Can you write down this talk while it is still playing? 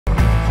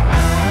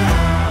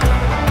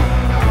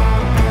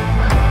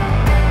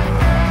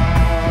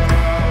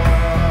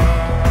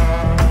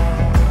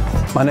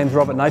My name's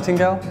Robert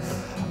Nightingale.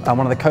 I'm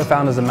one of the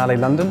co-founders of Malle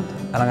London,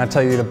 and I'm going to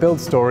tell you the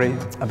build story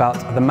about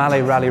the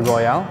Malle Rally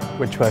Royale,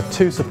 which were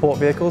two support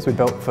vehicles we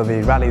built for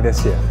the rally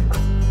this year.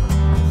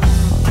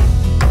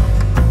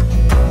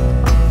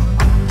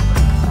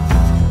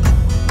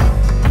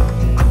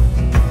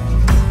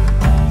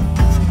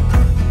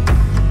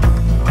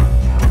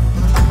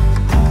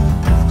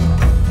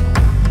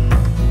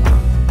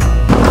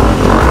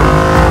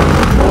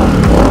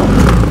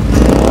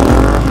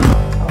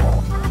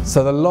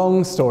 So the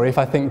long story, if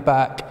I think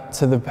back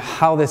to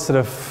how this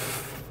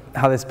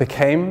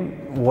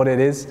became what it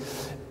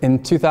is,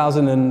 in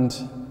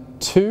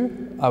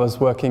 2002 I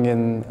was working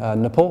in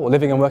Nepal,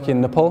 living and working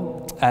in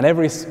Nepal, and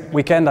every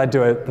weekend I'd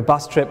do the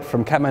bus trip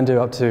from Kathmandu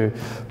up to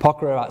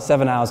Pokhara, about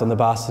 7 hours on the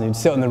bus, and you'd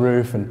sit on the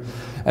roof, and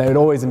it would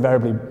always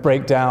invariably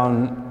break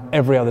down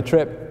every other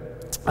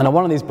trip. And on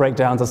one of these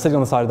breakdowns I was sitting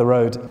on the side of the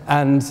road,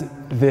 and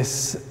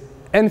this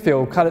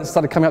Enfield kind of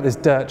started coming up this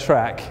dirt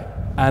track,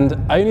 and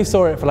I only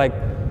saw it for like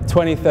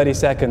 20-30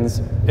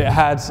 seconds. It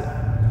had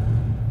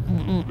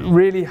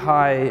really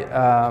high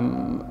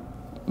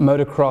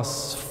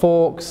motocross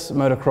forks,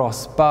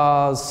 motocross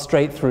bars,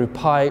 straight through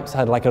pipes,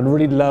 had like a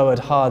really lowered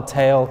hard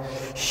tail,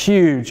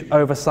 huge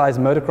oversized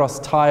motocross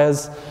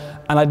tires,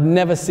 and I'd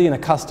never seen a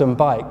custom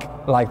bike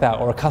like that,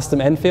 or a custom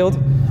Enfield,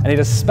 and it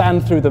just span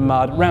through the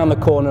mud, round the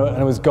corner,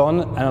 and it was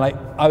gone, and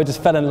I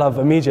just fell in love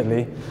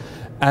immediately.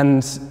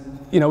 And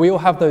you know, we all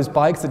have those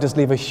bikes that just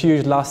leave a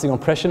huge lasting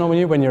impression on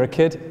you when you're a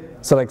kid.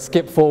 So like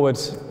skip forward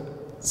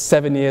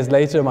 7 years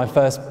later, my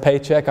first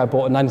paycheck, I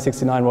bought a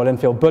 1969 Royal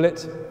Enfield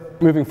Bullet.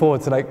 Moving forward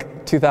to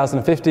like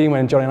 2015,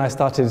 when Johnny and I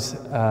started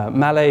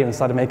Malle and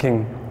started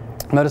making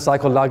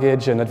motorcycle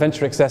luggage and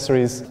adventure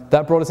accessories,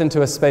 that brought us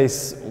into a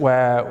space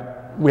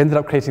where we ended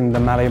up creating the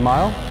Malle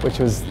Mile, which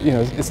was, you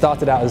know, it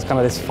started out as kind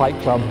of this fight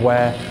club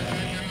where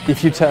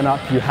if you turn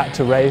up, you had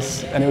to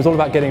race, and it was all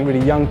about getting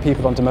really young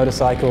people onto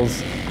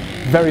motorcycles.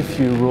 Very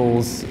few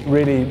rules,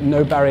 really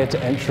no barrier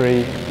to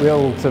entry,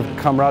 real sort of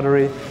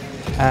camaraderie.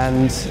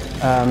 And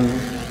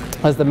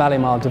as the Malle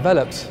Mile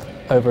developed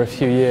over a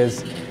few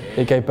years,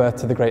 it gave birth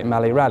to the Great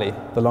Malle Rally,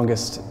 the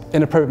longest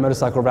inappropriate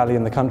motorcycle rally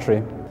in the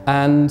country.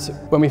 And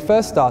when we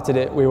first started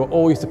it, we were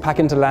all used to pack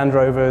into Land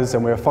Rovers,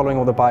 and we were following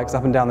all the bikes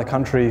up and down the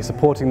country,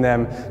 supporting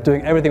them,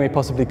 doing everything we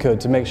possibly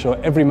could to make sure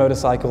every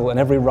motorcycle and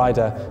every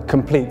rider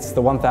completes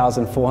the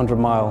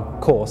 1,400-mile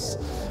course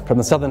from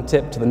the southern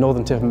tip to the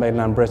northern tip of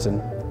mainland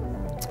Britain.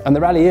 And the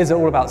rally is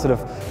all about sort of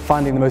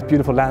finding the most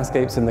beautiful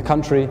landscapes in the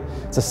country.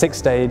 It's a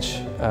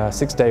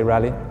six-day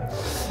rally.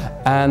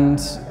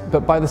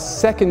 But by the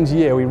second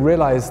year, we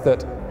realized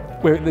that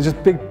there's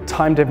just big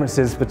time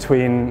differences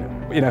between,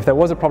 you know, if there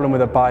was a problem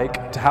with a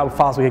bike, to how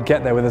fast we could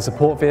get there with a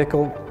support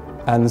vehicle.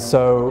 And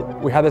so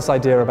we had this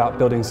idea about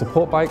building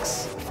support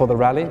bikes for the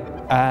rally.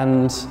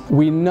 And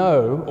we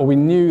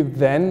knew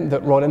then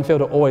that Royal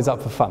Enfield are always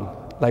up for fun.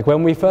 Like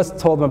when we first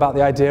told them about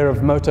the idea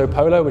of Moto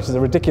Polo, which is a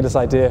ridiculous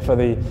idea for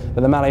the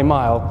Malle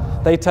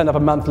Mile, they turned up a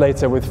month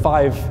later with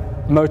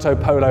 5 Moto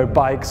Polo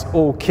bikes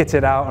all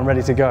kitted out and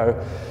ready to go.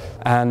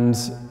 And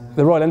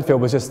the Royal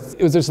Enfield was just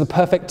the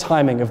perfect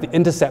timing of the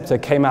Interceptor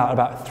came out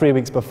about 3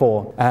 weeks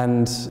before.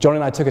 And Johnny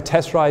and I took a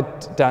test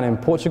ride down in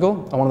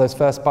Portugal on one of those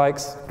first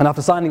bikes. And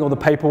after signing all the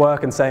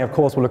paperwork and saying, of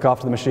course, we'll look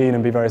after the machine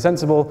and be very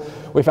sensible,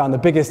 we found the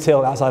biggest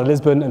hill outside of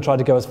Lisbon and tried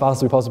to go as fast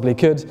as we possibly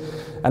could.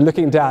 And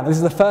looking down, this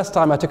is the first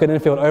time I took an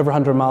Enfield over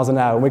 100 miles an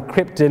hour. And we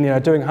crept in, you know,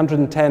 doing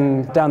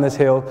 110 down this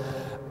hill.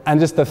 And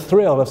just the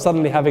thrill of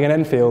suddenly having an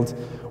Enfield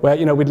where,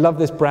 you know, we'd loved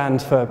this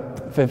brand for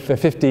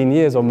 15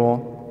 years or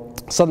more.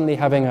 Suddenly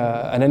having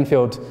an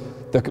Enfield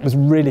that was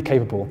really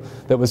capable,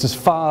 that was just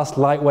fast,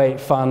 lightweight,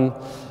 fun.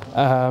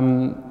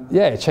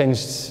 Yeah, it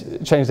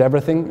changed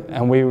everything,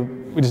 and we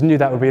just knew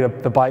that would be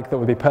the bike that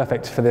would be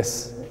perfect for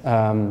this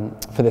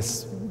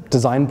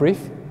design brief.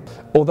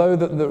 Although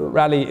the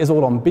rally is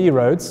all on B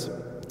roads,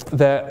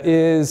 there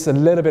is a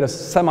little bit of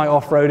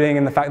semi-off-roading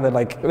in the fact that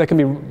there can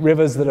be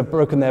rivers that have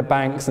broken their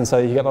banks, and so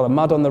you get a lot of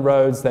mud on the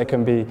roads. There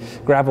can be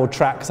gravel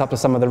tracks up to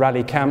some of the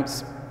rally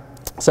camps.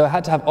 So it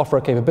had to have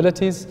off-road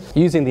capabilities,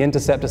 using the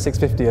Interceptor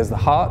 650 as the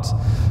heart,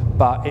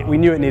 but we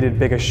knew it needed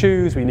bigger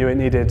shoes, we knew it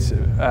needed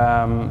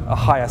a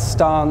higher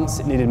stance,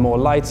 it needed more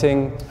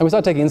lighting, and we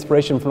started taking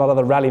inspiration from a lot of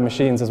the rally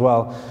machines as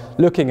well,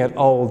 looking at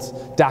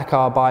old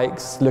Dakar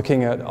bikes,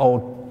 looking at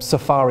old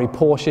Safari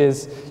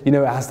Porsches. You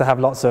know, it has to have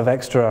lots of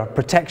extra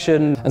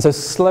protection, and so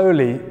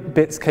slowly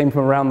bits came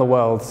from around the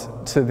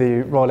world to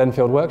the Royal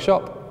Enfield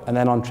workshop. And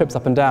then on trips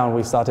up and down,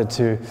 we started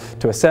to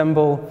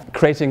assemble,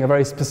 creating a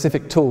very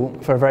specific tool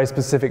for a very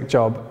specific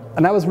job.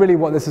 And that was really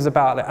what this is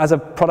about. As a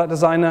product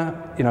designer,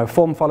 you know,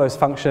 form follows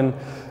function.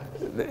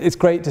 It's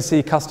great to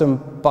see custom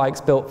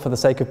bikes built for the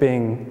sake of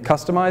being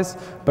customized,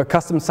 but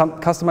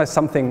customize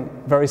something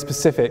very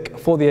specific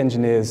for the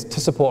engineers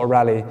to support a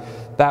rally.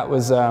 That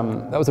was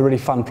a really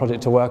fun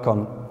project to work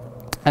on.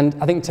 And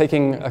I think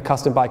taking a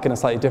custom bike in a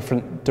slightly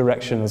different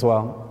direction as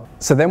well.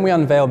 So then we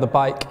unveiled the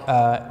bike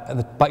at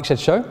the Bike Shed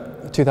Show,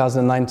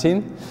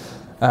 2019.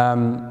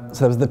 So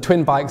there was the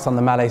twin bikes on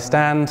the Malle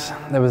stand,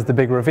 there was the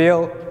big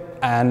reveal,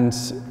 and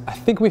I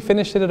think we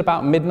finished it at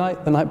about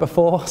midnight the night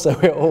before. So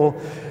we were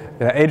all,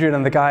 Adrian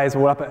and the guys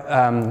were up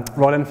at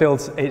Royal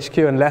Enfield HQ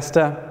in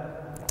Leicester,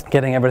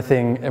 getting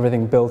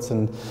everything built,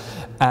 and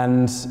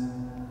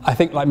I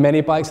think, like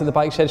many bikes at the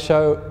Bike Shed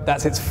show,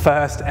 that's its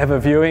first ever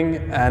viewing,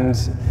 and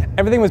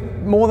everything was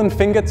more than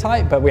finger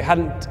tight, but we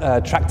hadn't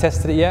track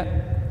tested it yet.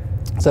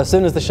 So as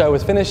soon as the show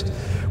was finished,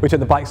 we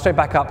took the bike straight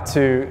back up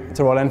to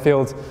Royal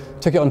Enfield,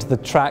 took it onto the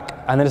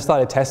track, and then just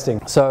started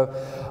testing. So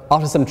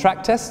after some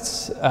track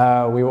tests,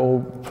 we were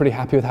all pretty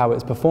happy with how it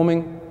was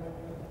performing.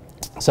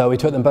 So we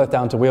took them both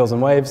down to Wheels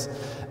and Waves,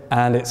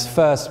 and its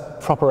first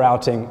proper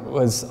outing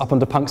was up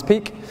onto Punk's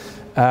Peak.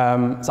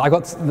 So I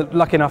got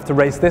lucky enough to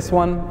race this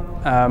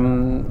one,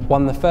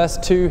 won the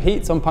first 2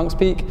 heats on Punk's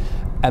Peak,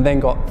 and then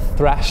got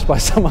thrashed by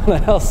someone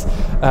else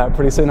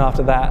pretty soon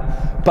after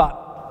that. But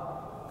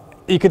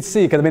you could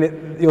see, because I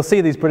mean, you'll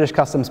see these British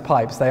Customs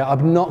pipes, they are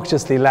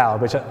obnoxiously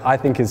loud, which I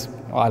think is,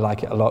 I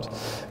like it a lot.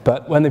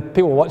 But when the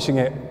people were watching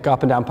it go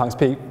up and down Punk's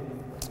Peak,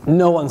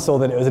 no one saw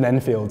that it was an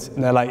Enfield.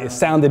 And they're like, it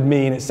sounded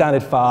mean, it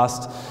sounded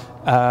fast.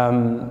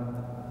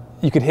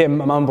 You could hear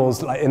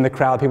mumbles like in the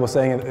crowd, people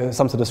saying it was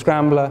some sort of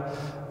scrambler.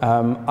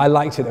 I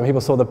liked it. When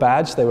people saw the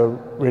badge, they were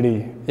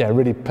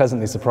really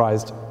pleasantly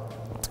surprised.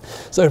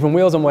 So from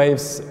Wheels and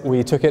Waves,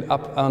 we took it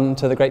up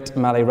onto the Great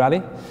Malle Rally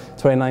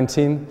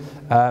 2019.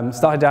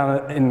 Started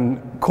down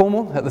in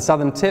Cornwall at the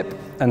southern tip,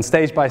 and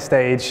stage by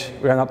stage,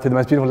 we went up through the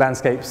most beautiful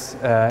landscapes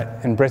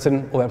in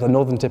Britain, all the way up to the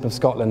northern tip of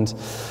Scotland.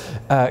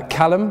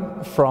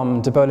 Callum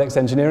from De Bolex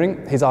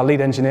Engineering, he's our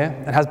lead engineer,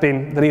 and has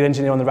been the lead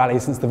engineer on the rally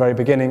since the very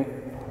beginning.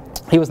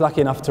 He was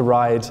lucky enough to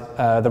ride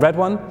the red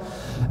one,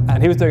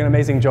 and he was doing an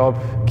amazing job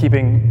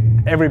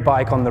keeping every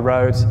bike on the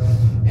road.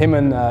 Him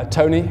and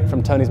Tony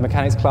from Tony's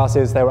mechanics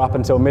classes, they were up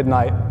until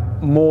midnight,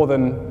 more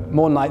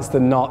nights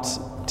than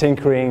not,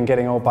 tinkering,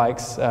 getting all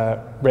bikes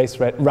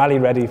rally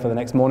ready for the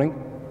next morning.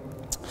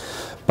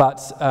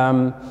 But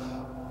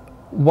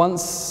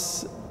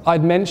once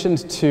I'd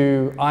mentioned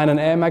to Iron and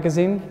Air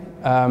magazine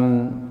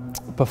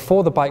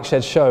before the Bike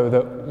Shed show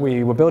that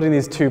we were building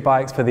these 2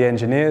 bikes for the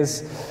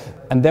engineers,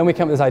 and then we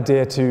came up with this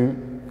idea to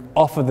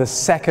offer the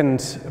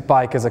second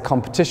bike as a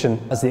competition,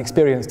 as the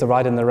experience to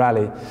ride in the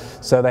rally.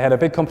 So they had a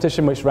big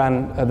competition which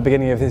ran at the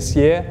beginning of this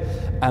year,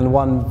 and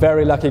one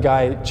very lucky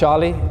guy,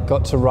 Charlie,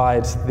 got to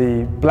ride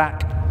the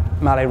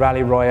black Malle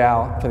Rally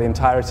Royale for the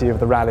entirety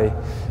of the rally.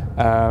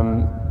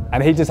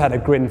 And he just had a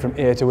grin from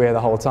ear to ear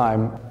the whole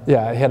time.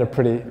 Yeah, he had a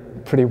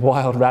pretty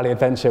wild rally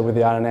adventure with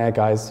the Iron and Air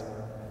guys.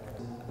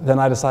 Then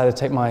I decided to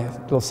take my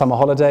little summer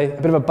holiday, a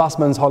bit of a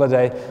busman's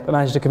holiday, but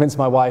managed to convince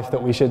my wife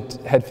that we should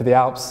head for the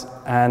Alps,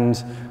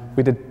 and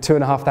we did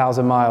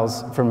 2,500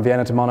 miles from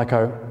Vienna to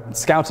Monaco,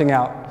 scouting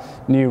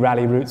out new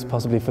rally routes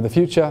possibly for the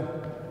future.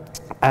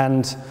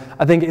 And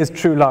I think it is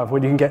true love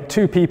when you can get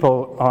 2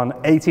 people on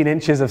 18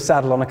 inches of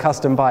saddle on a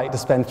custom bike to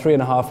spend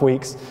 3.5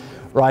 weeks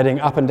riding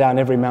up and down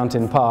every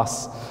mountain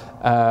pass.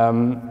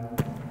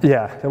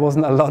 Yeah, there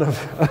wasn't a lot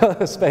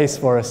of space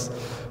for us,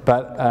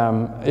 but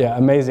yeah,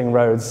 amazing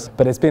roads.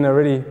 But it's been a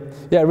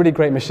really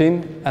great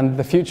machine, and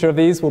the future of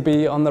these will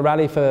be on the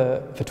rally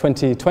for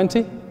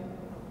 2020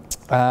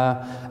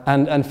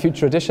 and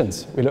future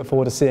editions. We look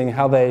forward to seeing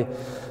how they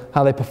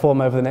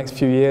perform over the next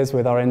few years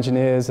with our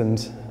engineers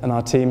and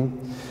our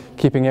team,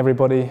 keeping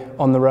everybody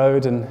on the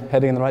road and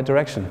heading in the right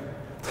direction.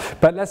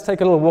 But let's take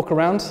a little walk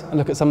around and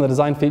look at some of the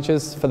design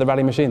features for the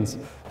rally machines.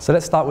 So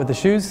let's start with the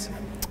shoes.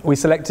 We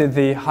selected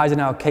the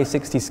Heidenau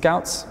K60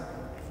 Scouts.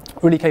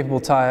 Really capable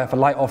tyre for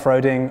light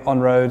off-roading,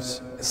 on-road.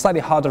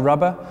 Slightly harder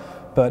rubber,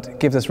 but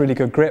gives us really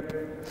good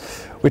grip.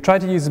 We tried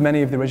to use as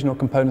many of the original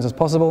components as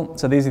possible.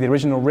 So these are the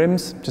original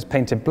rims, just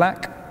painted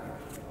black.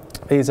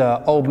 These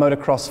are old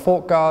motocross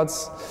fork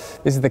guards.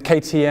 This is the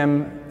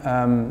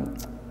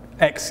KTM,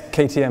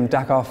 ex-KTM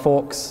Dakar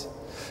forks,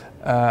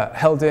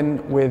 held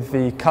in with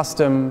the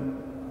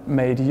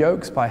custom-made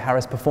yokes by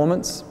Harris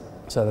Performance.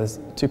 So there's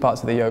 2 parts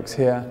of the yokes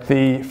here.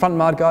 The front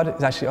mudguard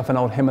is actually off an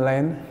old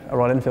Himalayan, a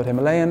Royal Enfield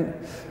Himalayan.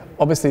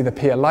 Obviously the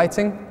pier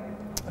lighting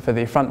for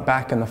the front,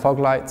 back and the fog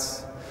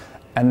lights.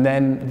 And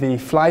then the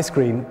fly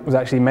screen was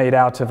actually made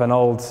out of an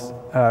old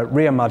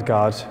rear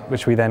mudguard,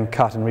 which we then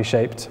cut and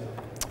reshaped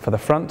for the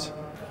front.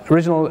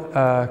 Original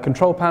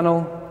control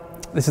panel.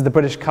 This is the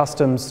British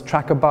Customs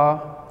tracker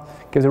bar.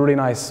 Gives a really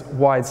nice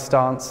wide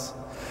stance.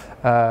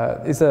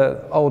 These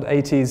are old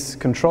 80s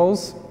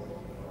controls.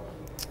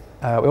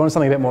 We wanted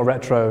something a bit more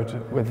retro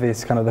with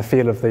this kind of the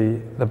feel of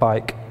the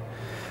bike.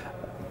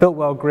 Built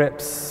well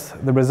grips,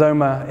 the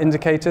Rizoma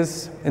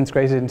indicators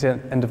integrated into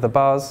the end of the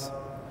bars.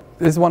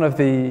 This is one of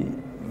the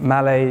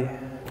Malle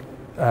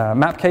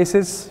map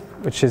cases,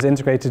 which is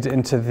integrated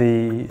into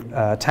the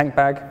tank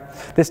bag.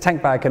 This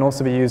tank bag can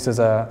also be used as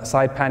a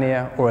side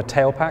pannier or a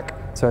tail pack,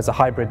 so it's a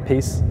hybrid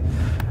piece.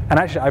 And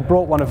actually I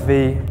brought one of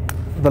the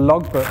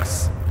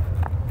logbooks.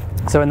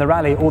 So in the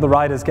rally, all the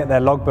riders get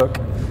their logbook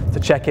to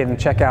check in and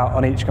check out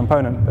on each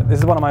component. But this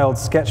is one of my old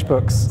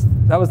sketchbooks.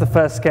 That was the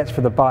first sketch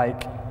for the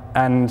bike.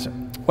 And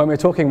when we were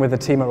talking with the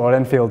team at Royal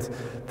Enfield,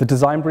 the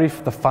design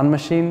brief, the fun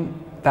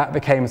machine, that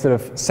became sort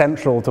of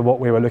central to what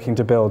we were looking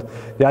to build.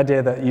 The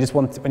idea that you just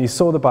want, when you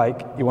saw the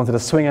bike, you wanted to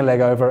swing a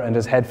leg over and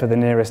just head for the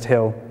nearest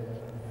hill.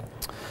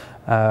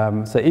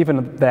 So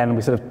even then,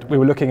 we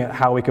were looking at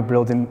how we could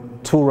build in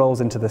tool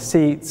rolls into the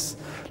seats,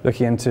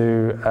 looking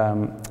into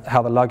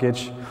how the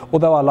luggage,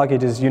 although our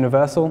luggage is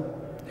universal,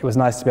 it was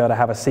nice to be able to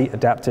have a seat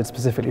adapted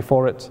specifically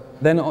for it.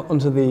 Then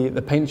onto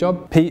the paint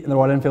job. Pete and the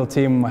Royal Enfield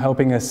team were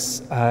helping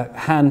us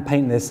hand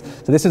paint this.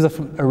 So this is a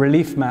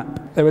relief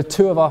map. There were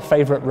two of our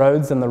favourite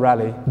roads in the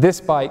rally. This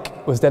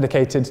bike was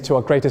dedicated to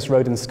our greatest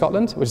road in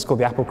Scotland, which is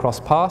called the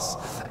Applecross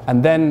Pass.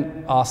 And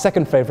then our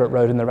second favourite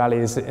road in the rally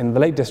is in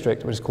the Lake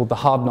District, which is called the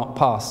Hard Knot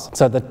Pass.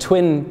 So the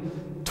twin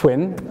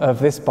of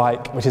this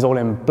bike, which is all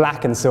in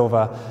black and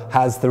silver,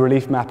 has the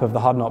relief map of the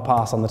Hard Knot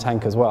Pass on the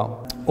tank as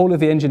well. All of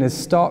the engine is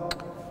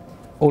stock.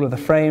 All of the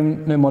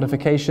frame, no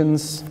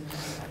modifications.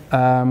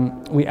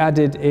 We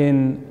added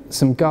in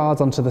some guards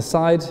onto the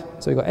side.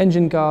 So we've got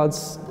engine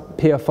guards,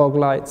 pier fog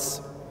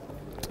lights.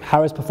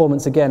 Harris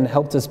Performance again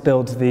helped us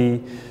build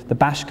the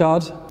bash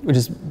guard, which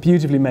is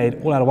beautifully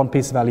made, all out of one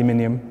piece of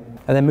aluminium.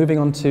 And then moving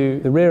on to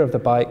the rear of the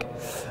bike,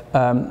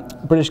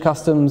 British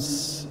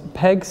Customs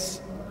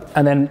pegs.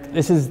 And then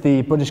this is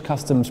the British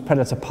Customs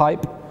Predator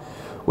pipe,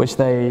 which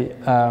they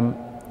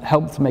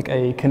helped make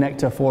a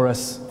connector for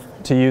us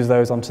to use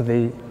those onto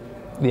the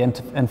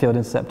Enfield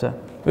Interceptor.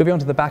 Moving on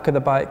to the back of the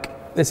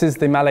bike, this is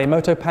the Malle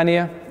Moto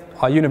pannier,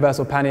 our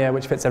universal pannier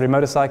which fits every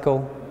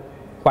motorcycle,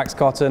 wax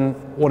cotton,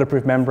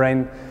 waterproof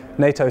membrane,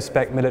 NATO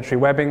spec military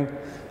webbing,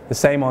 the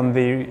same on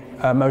the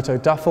Moto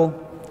duffel,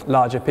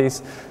 larger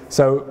piece.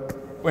 So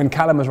when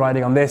Callum was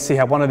riding on this, he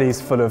had one of these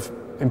full of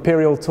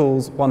imperial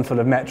tools, one full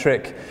of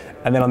metric,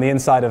 and then on the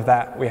inside of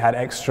that we had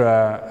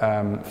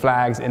extra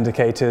flags,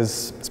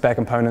 indicators, spare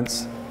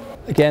components.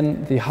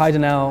 Again, the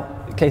Heidenau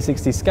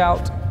K60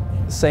 Scout,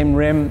 same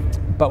rim,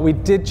 but we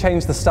did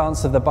change the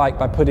stance of the bike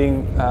by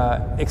putting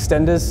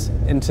extenders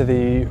into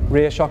the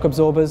rear shock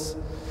absorbers.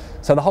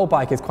 So the whole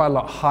bike is quite a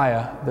lot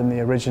higher than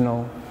the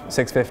original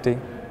 650.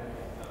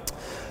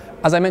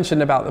 As I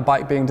mentioned about the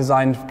bike being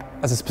designed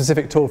as a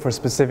specific tool for a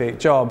specific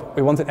job,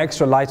 we wanted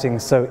extra lighting,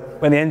 so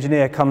when the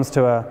engineer comes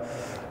to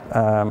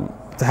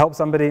help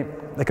somebody,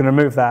 they can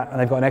remove that and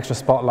they've got an extra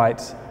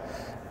spotlight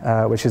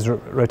which is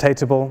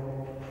rotatable.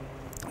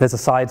 There's a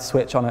side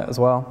switch on it as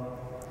well.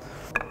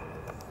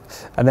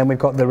 And then we've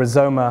got the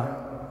Rizoma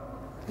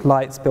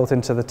lights built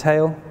into the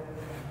tail.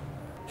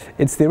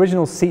 It's the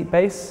original seat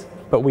base,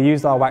 but we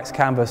used our wax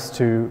canvas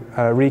to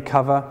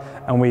recover,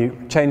 and we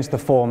changed the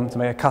form to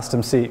make a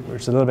custom seat,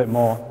 which is a little bit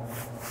more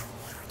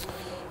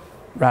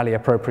rally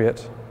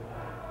appropriate.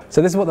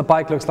 So this is what the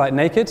bike looks like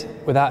naked,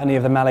 without any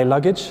of the Malle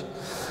luggage.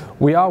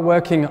 We are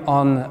working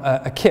on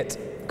a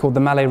kit called the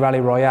Malle Rally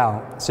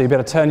Royale. So you'll be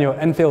able to turn your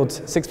Enfield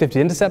 650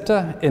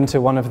 Interceptor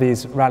into one of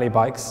these rally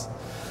bikes.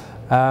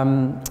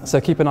 So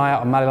keep an eye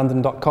out on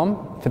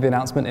MalleLondon.com for the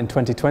announcement in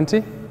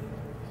 2020.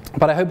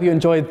 But I hope you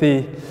enjoyed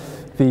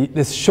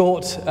this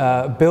short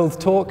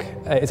build talk.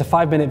 It's a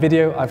 5-minute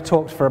video. I've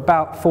talked for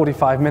about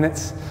 45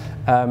 minutes,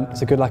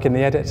 so good luck in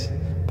the edit.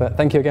 But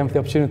thank you again for the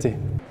opportunity.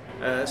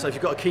 So if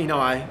you've got a keen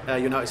eye,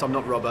 you'll notice I'm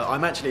not Robert.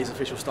 I'm actually his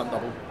official stunt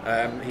double.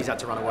 He's had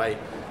to run away,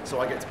 so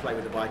I get to play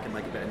with the bike and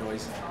make a bit of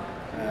noise.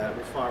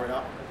 We'll fire it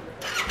up.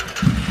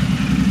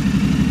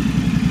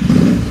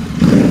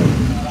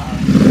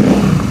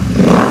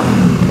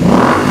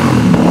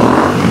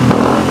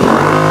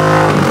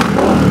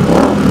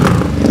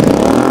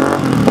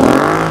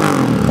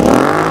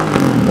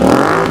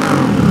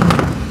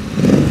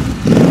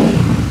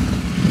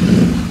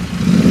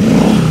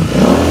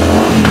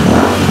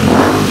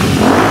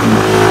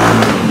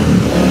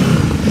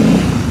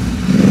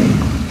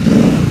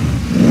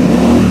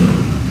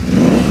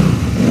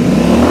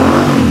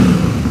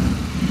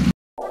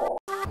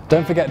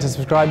 Don't forget to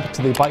subscribe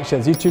to the Bike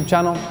Shed's YouTube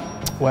channel,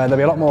 where there'll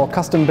be a lot more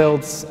custom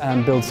builds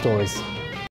and build stories.